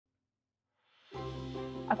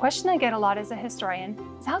A question I get a lot as a historian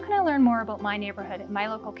is how can I learn more about my neighborhood and my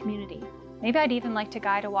local community? Maybe I'd even like to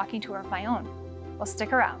guide a walking tour of my own. Well,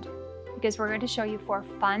 stick around, because we're going to show you 4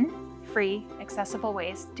 fun, free, accessible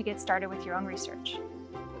ways to get started with your own research.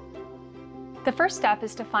 The first step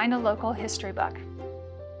is to find a local history book,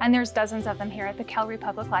 and there's dozens of them here at the Calgary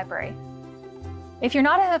Public Library. If you're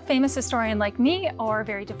not a famous historian like me or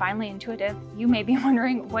very divinely intuitive, you may be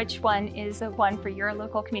wondering which one is the one for your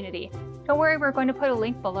local community. Don't worry, we're going to put a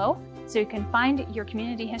link below so you can find your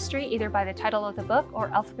community history either by the title of the book or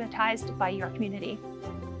alphabetized by your community.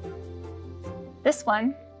 This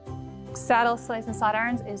one, Saddles, Sleighs, and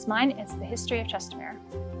Slotirons, is mine. It's the history of Chestermere.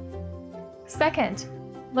 Second,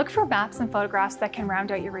 look for maps and photographs that can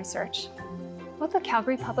round out your research. Both the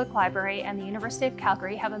Calgary Public Library and the University of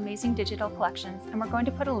Calgary have amazing digital collections, and we're going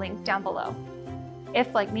to put a link down below.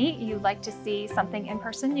 If, like me, you like to see something in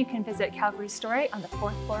person, you can visit Calgary's Story on the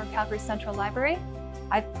 4th floor of Calgary Central Library.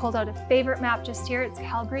 I've pulled out a favorite map just here. It's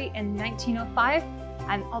Calgary in 1905.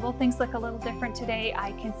 And although things look a little different today,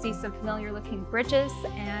 I can see some familiar looking bridges,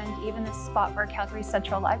 and even the spot where Calgary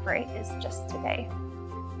Central Library is just today.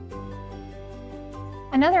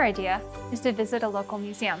 Another idea is to visit a local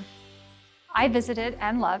museum. I visited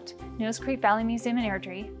and loved Nose Creek Valley Museum in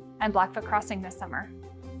Airdrie and Blackfoot Crossing this summer.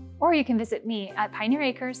 Or you can visit me at Pioneer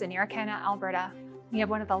Acres in Arikana, Alberta. We have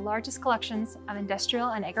one of the largest collections of industrial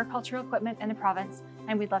and agricultural equipment in the province,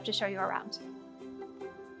 and we'd love to show you around.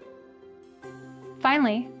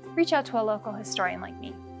 Finally, reach out to a local historian like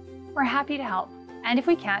me. We're happy to help, and if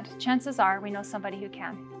we can't, chances are we know somebody who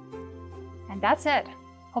can. And that's it.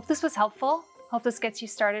 Hope this was helpful. Hope this gets you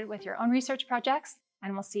started with your own research projects,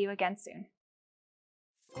 and we'll see you again soon.